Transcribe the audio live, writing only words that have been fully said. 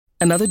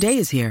Another day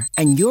is here,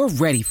 and you're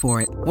ready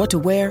for it. What to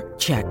wear?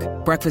 Check.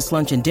 Breakfast,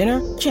 lunch, and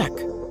dinner? Check.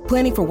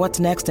 Planning for what's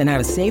next and how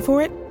to save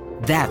for it?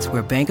 That's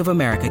where Bank of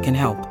America can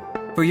help.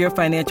 For your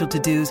financial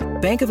to-dos,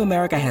 Bank of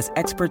America has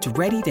experts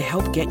ready to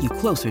help get you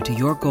closer to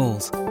your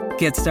goals.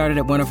 Get started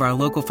at one of our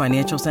local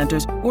financial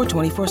centers or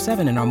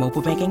 24/7 in our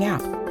mobile banking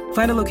app.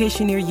 Find a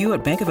location near you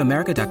at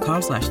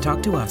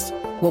bankofamerica.com/talktous.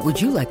 What would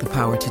you like the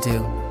power to do?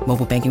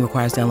 Mobile banking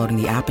requires downloading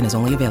the app and is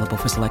only available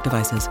for select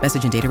devices.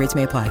 Message and data rates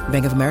may apply.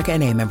 Bank of America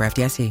N.A., member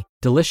FDIC.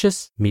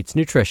 Delicious meets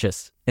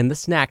nutritious in the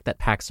snack that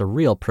packs a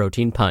real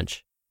protein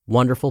punch.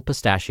 Wonderful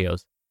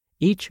Pistachios.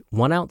 Each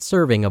 1 ounce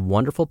serving of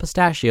Wonderful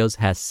Pistachios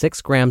has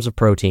 6 grams of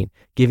protein,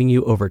 giving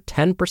you over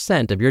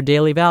 10% of your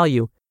daily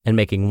value and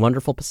making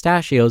Wonderful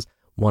Pistachios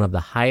one of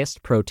the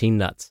highest protein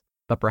nuts.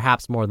 But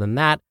perhaps more than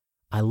that,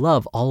 I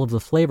love all of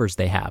the flavors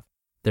they have.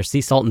 Their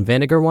sea salt and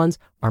vinegar ones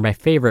are my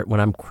favorite when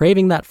I'm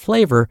craving that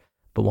flavor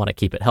but want to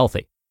keep it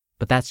healthy.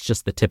 But that's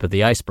just the tip of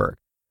the iceberg.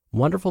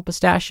 Wonderful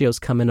Pistachios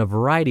come in a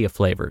variety of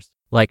flavors,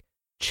 like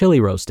chili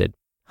roasted,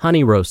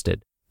 honey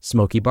roasted,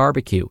 smoky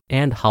barbecue,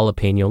 and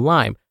jalapeno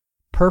lime,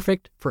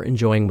 perfect for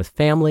enjoying with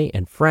family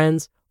and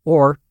friends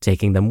or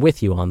taking them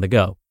with you on the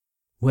go.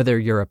 Whether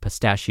you're a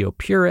pistachio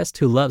purist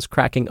who loves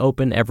cracking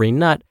open every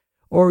nut,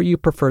 or you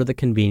prefer the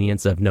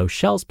convenience of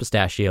no-shells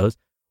pistachios,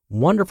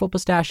 Wonderful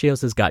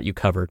Pistachios has got you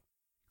covered.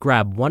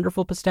 Grab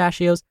Wonderful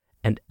Pistachios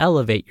and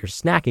elevate your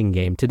snacking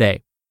game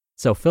today.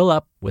 So fill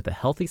up with a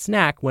healthy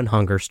snack when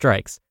hunger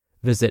strikes.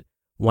 Visit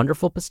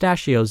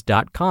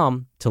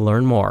wonderfulpistachios.com to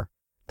learn more.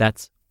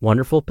 That's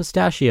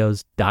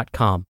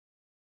wonderfulpistachios.com.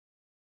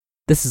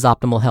 This is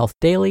Optimal Health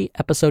Daily,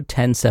 episode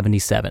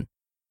 1077.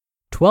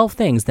 12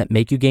 Things That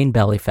Make You Gain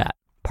Belly Fat,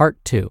 Part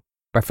 2,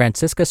 by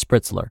Franziska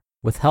Spritzler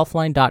with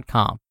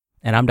Healthline.com.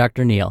 And I'm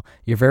Dr. Neil,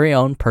 your very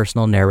own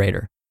personal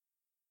narrator.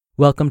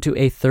 Welcome to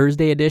a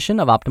Thursday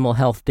edition of Optimal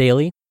Health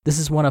Daily. This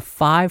is one of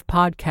 5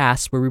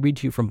 podcasts where we read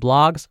to you from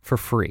blogs for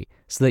free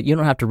so that you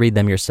don't have to read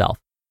them yourself.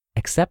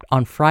 Except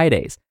on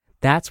Fridays.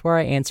 That's where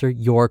I answer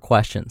your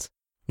questions.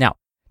 Now,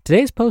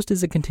 today's post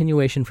is a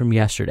continuation from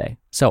yesterday,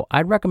 so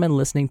I'd recommend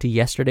listening to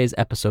yesterday's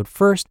episode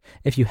first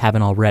if you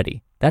haven't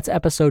already. That's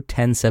episode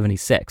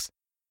 1076.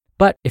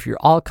 But if you're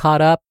all caught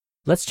up,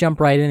 let's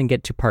jump right in and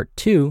get to part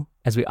 2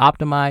 as we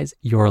optimize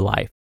your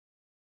life.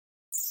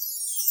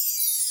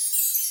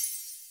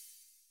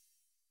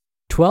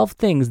 12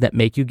 Things That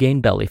Make You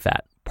Gain Belly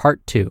Fat,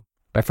 Part 2,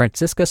 by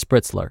Franziska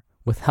Spritzler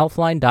with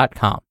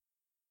Healthline.com.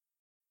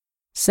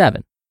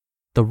 7.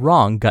 The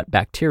wrong gut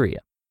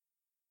bacteria.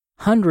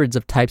 Hundreds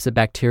of types of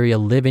bacteria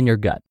live in your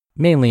gut,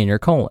 mainly in your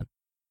colon.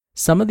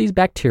 Some of these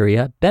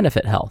bacteria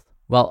benefit health,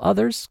 while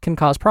others can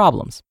cause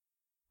problems.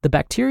 The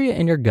bacteria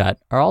in your gut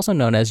are also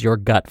known as your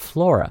gut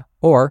flora,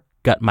 or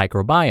gut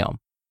microbiome.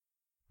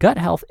 Gut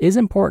health is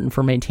important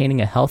for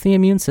maintaining a healthy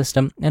immune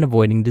system and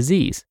avoiding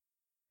disease.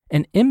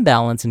 An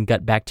imbalance in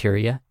gut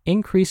bacteria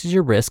increases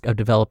your risk of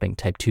developing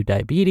type 2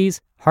 diabetes,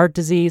 heart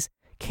disease,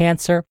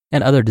 cancer,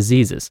 and other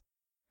diseases.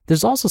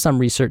 There's also some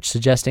research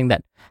suggesting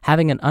that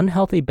having an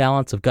unhealthy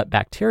balance of gut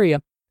bacteria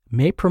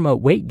may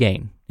promote weight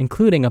gain,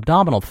 including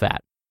abdominal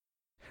fat.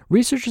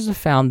 Researchers have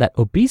found that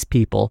obese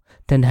people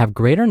tend to have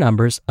greater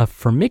numbers of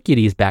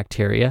Firmicutes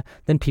bacteria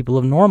than people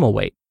of normal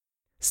weight.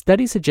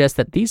 Studies suggest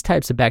that these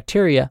types of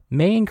bacteria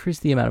may increase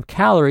the amount of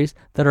calories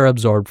that are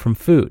absorbed from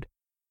food.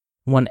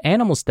 One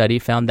animal study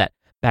found that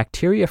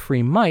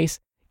bacteria-free mice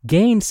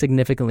gained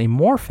significantly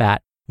more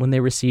fat when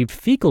they received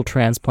fecal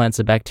transplants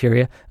of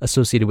bacteria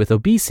associated with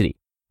obesity,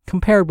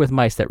 compared with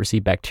mice that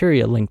received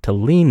bacteria linked to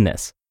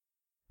leanness.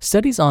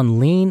 Studies on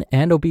lean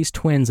and obese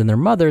twins and their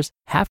mothers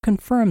have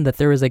confirmed that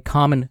there is a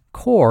common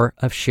core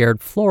of shared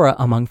flora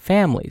among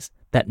families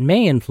that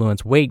may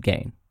influence weight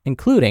gain,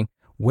 including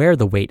where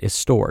the weight is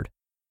stored.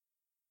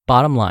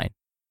 Bottom line,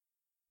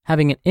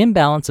 having an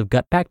imbalance of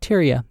gut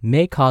bacteria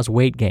may cause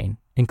weight gain,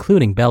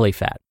 including belly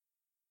fat.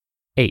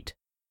 8.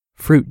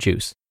 Fruit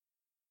juice.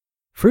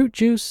 Fruit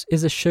juice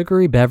is a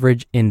sugary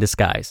beverage in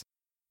disguise.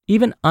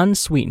 Even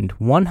unsweetened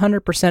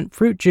 100%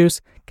 fruit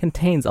juice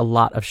contains a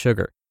lot of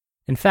sugar.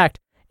 In fact,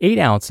 8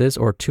 ounces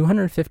or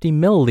 250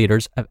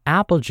 milliliters of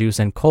apple juice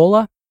and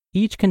cola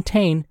each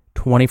contain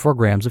 24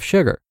 grams of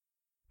sugar.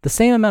 The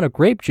same amount of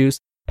grape juice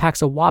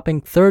packs a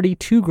whopping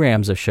 32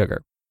 grams of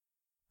sugar.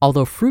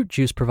 Although fruit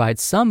juice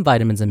provides some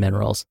vitamins and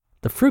minerals,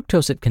 the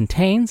fructose it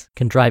contains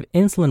can drive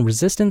insulin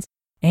resistance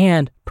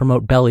and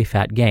promote belly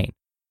fat gain.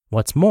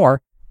 What's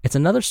more, it's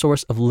another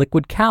source of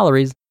liquid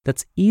calories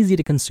that's easy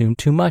to consume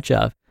too much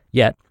of,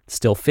 yet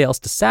still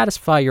fails to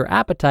satisfy your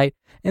appetite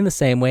in the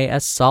same way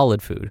as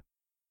solid food.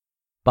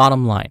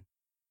 Bottom line,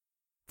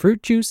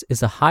 fruit juice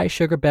is a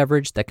high-sugar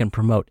beverage that can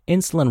promote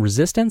insulin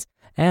resistance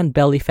and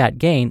belly fat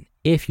gain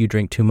if you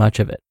drink too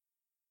much of it.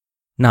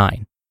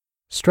 9.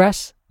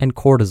 Stress and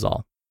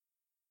cortisol.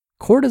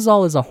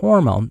 Cortisol is a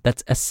hormone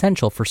that's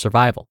essential for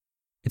survival.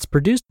 It's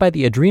produced by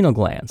the adrenal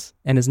glands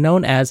and is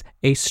known as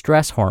a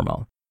stress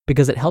hormone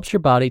because it helps your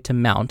body to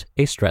mount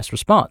a stress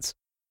response.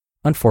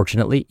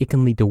 Unfortunately, it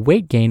can lead to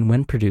weight gain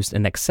when produced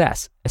in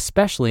excess,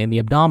 especially in the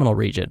abdominal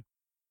region.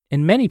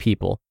 In many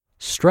people,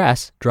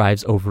 stress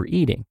drives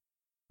overeating.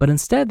 But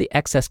instead of the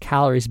excess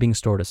calories being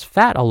stored as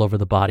fat all over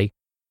the body,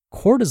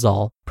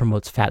 cortisol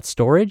promotes fat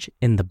storage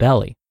in the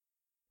belly.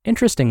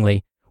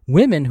 Interestingly,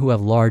 women who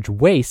have large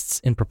waists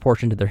in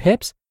proportion to their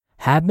hips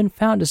have been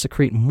found to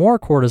secrete more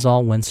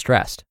cortisol when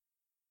stressed.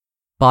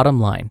 Bottom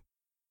line,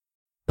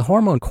 the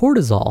hormone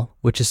cortisol,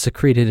 which is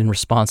secreted in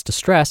response to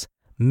stress,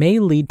 may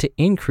lead to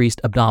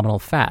increased abdominal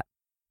fat.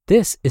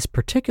 This is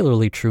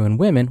particularly true in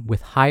women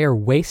with higher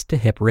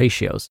waist-to-hip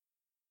ratios.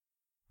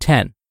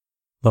 10.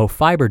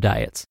 Low-fiber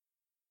diets.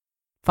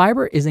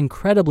 Fiber is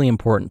incredibly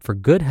important for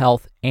good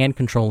health and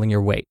controlling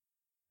your weight.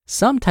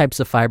 Some types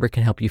of fiber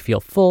can help you feel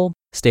full,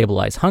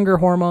 stabilize hunger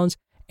hormones,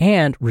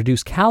 and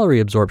reduce calorie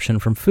absorption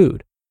from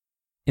food.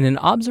 In an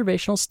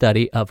observational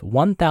study of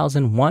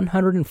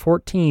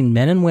 1,114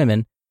 men and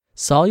women,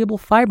 soluble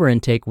fiber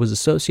intake was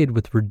associated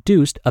with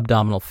reduced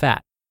abdominal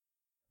fat.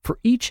 For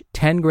each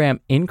 10-gram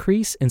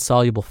increase in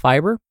soluble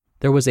fiber,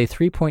 there was a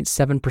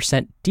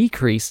 3.7%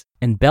 decrease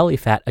in belly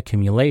fat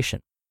accumulation.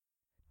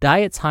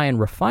 Diets high in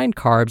refined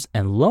carbs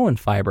and low in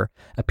fiber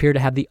appear to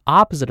have the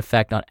opposite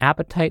effect on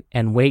appetite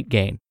and weight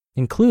gain,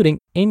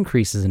 including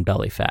increases in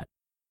belly fat.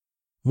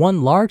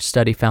 One large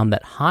study found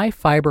that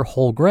high-fiber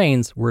whole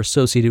grains were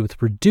associated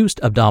with reduced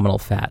abdominal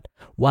fat,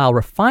 while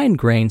refined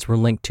grains were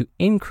linked to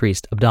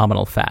increased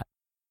abdominal fat.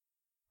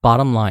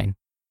 Bottom line,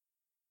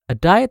 a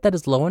diet that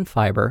is low in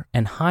fiber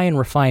and high in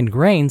refined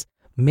grains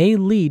may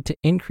lead to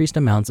increased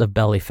amounts of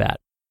belly fat.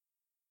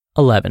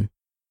 11.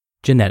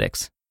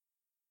 Genetics.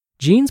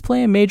 Genes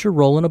play a major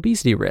role in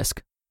obesity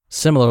risk.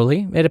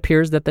 Similarly, it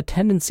appears that the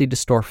tendency to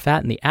store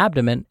fat in the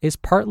abdomen is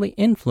partly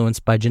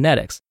influenced by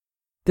genetics.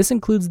 This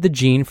includes the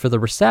gene for the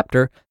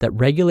receptor that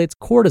regulates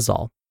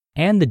cortisol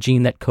and the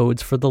gene that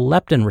codes for the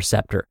leptin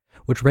receptor,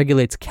 which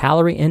regulates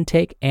calorie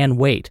intake and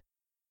weight.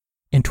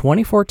 In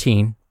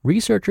 2014,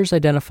 researchers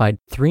identified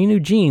 3 new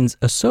genes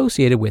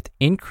associated with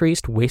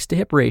increased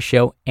waist-to-hip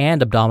ratio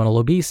and abdominal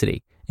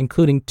obesity,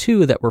 including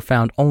 2 that were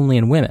found only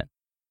in women.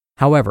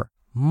 However,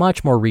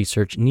 much more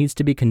research needs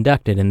to be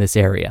conducted in this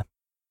area.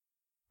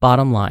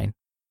 Bottom line,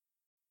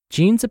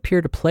 genes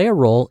appear to play a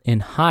role in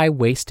high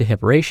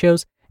waist-to-hip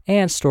ratios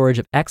and storage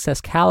of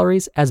excess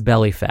calories as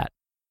belly fat.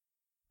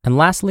 And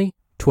lastly,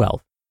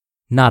 12.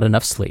 Not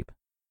enough sleep.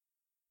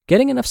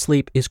 Getting enough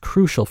sleep is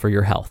crucial for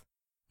your health.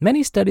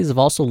 Many studies have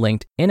also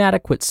linked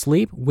inadequate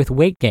sleep with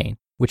weight gain,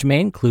 which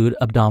may include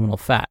abdominal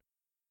fat.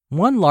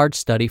 One large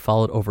study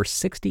followed over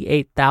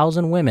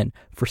 68,000 women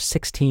for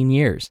 16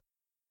 years.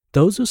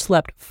 Those who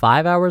slept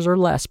 5 hours or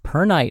less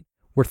per night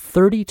were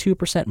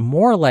 32%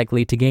 more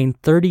likely to gain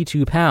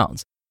 32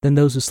 pounds than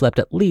those who slept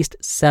at least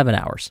 7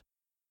 hours.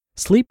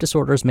 Sleep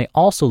disorders may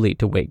also lead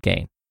to weight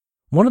gain.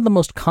 One of the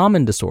most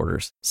common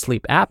disorders,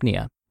 sleep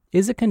apnea,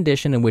 is a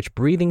condition in which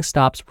breathing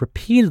stops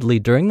repeatedly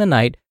during the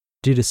night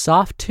due to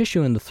soft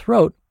tissue in the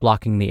throat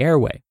blocking the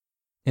airway.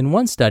 In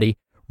one study,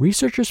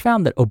 researchers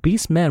found that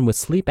obese men with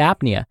sleep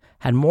apnea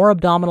had more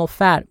abdominal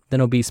fat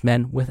than obese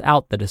men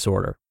without the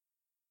disorder.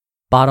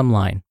 Bottom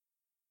line,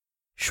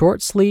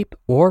 short sleep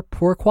or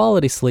poor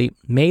quality sleep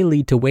may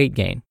lead to weight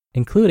gain,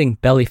 including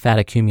belly fat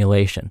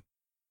accumulation.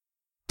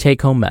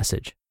 Take-home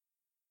message.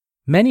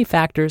 Many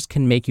factors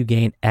can make you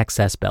gain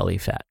excess belly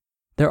fat.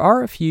 There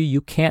are a few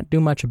you can't do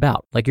much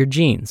about, like your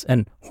genes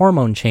and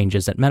hormone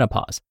changes at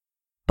menopause.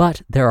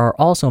 But there are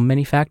also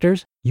many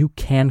factors you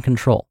can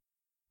control.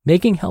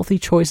 Making healthy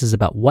choices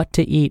about what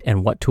to eat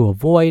and what to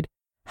avoid,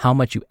 how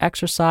much you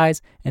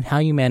exercise, and how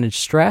you manage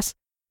stress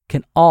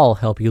can all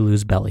help you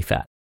lose belly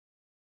fat.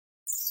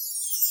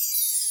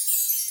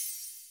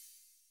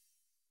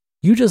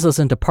 You just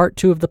listened to part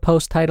 2 of the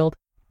post titled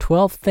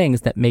 12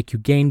 Things That Make You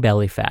Gain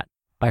Belly Fat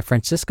by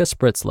Franziska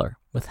Spritzler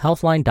with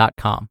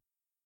Healthline.com.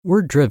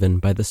 We're driven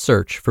by the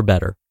search for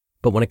better,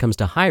 but when it comes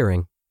to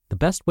hiring, the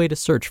best way to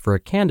search for a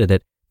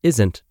candidate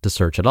isn't to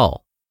search at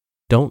all.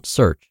 Don't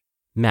search,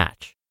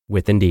 match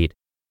with Indeed.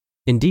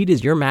 Indeed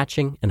is your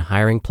matching and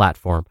hiring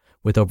platform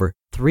with over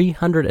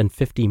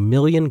 350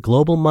 million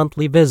global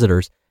monthly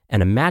visitors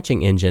and a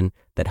matching engine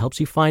that helps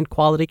you find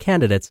quality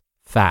candidates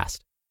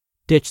fast.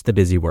 Ditch the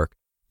busy work.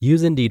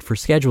 Use Indeed for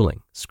scheduling,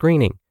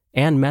 screening,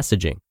 and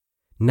messaging.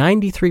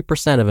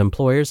 93% of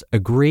employers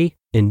agree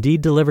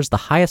Indeed delivers the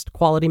highest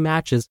quality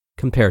matches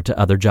compared to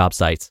other job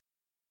sites.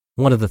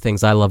 One of the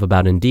things I love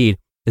about Indeed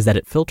is that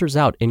it filters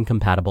out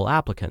incompatible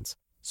applicants.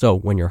 So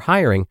when you're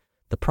hiring,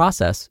 the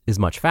process is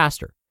much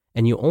faster,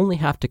 and you only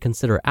have to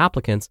consider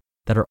applicants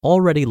that are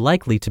already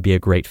likely to be a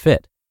great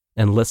fit.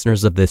 And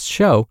listeners of this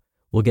show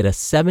will get a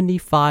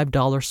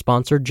 $75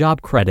 sponsored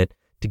job credit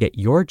to get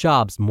your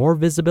jobs more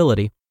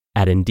visibility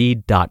at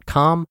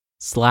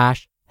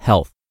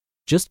Indeed.com/health.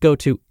 Just go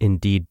to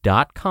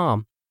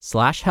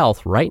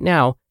Indeed.com/health right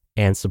now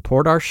and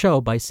support our show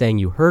by saying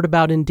you heard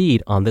about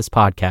Indeed on this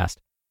podcast.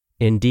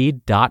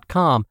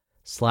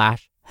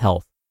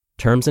 Indeed.com/health.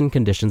 Terms and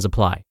conditions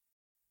apply.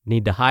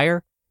 Need to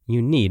hire?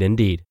 You need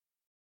Indeed.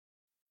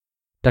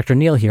 Dr.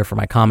 Neal here for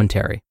my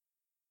commentary.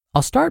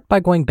 I'll start by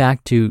going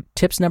back to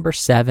tips number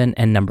 7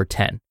 and number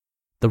 10,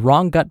 the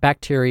wrong gut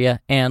bacteria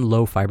and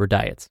low fiber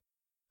diets.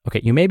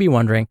 Okay, you may be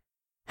wondering,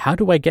 how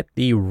do I get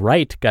the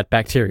right gut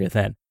bacteria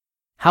then?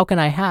 How can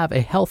I have a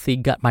healthy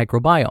gut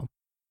microbiome?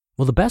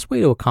 Well, the best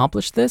way to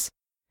accomplish this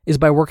is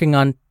by working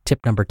on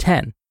tip number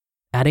 10,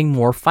 adding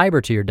more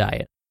fiber to your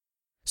diet.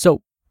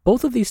 So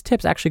both of these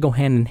tips actually go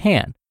hand in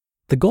hand.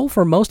 The goal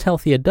for most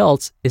healthy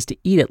adults is to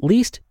eat at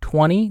least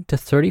 20 to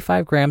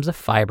 35 grams of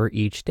fiber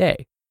each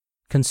day.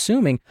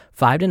 Consuming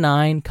 5 to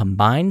 9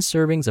 combined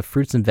servings of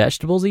fruits and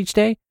vegetables each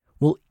day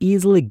will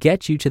easily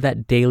get you to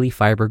that daily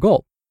fiber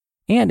goal.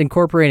 And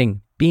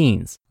incorporating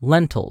beans,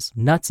 lentils,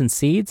 nuts, and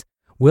seeds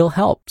will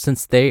help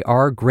since they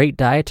are great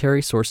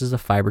dietary sources of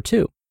fiber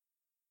too.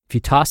 If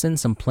you toss in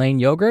some plain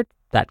yogurt,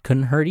 that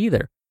couldn't hurt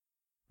either.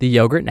 The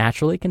yogurt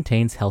naturally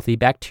contains healthy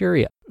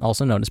bacteria,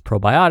 also known as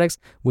probiotics,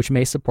 which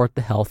may support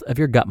the health of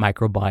your gut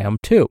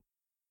microbiome too.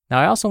 Now,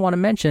 I also want to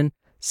mention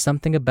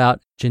something about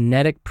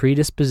genetic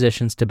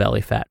predispositions to belly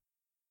fat.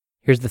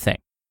 Here's the thing.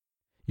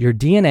 Your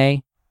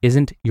DNA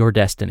isn't your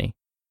destiny,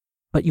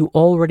 but you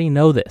already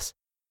know this.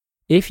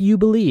 If you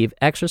believe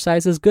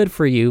exercise is good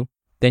for you,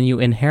 then you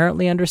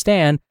inherently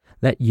understand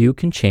that you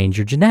can change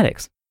your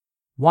genetics.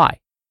 Why?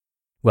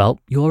 Well,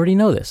 you already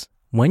know this.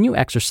 When you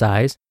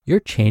exercise, you're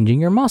changing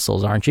your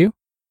muscles, aren't you?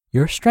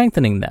 You're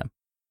strengthening them.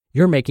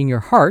 You're making your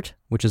heart,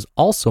 which is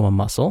also a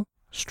muscle,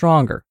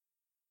 stronger.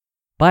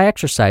 By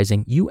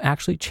exercising, you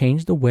actually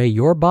change the way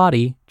your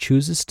body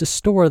chooses to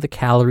store the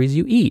calories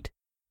you eat.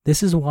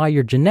 This is why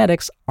your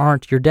genetics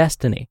aren't your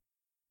destiny.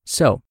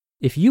 So,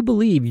 if you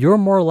believe you're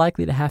more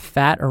likely to have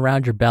fat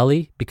around your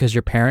belly because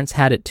your parents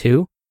had it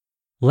too,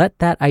 let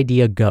that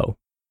idea go.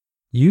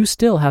 You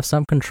still have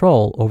some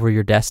control over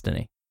your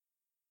destiny.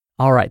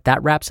 All right,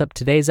 that wraps up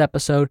today's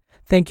episode.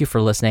 Thank you for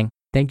listening.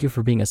 Thank you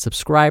for being a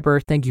subscriber.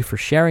 Thank you for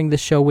sharing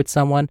this show with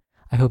someone.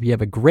 I hope you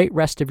have a great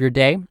rest of your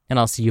day, and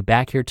I'll see you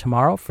back here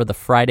tomorrow for the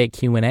Friday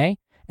Q&A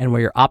and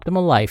where your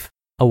optimal life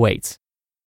awaits.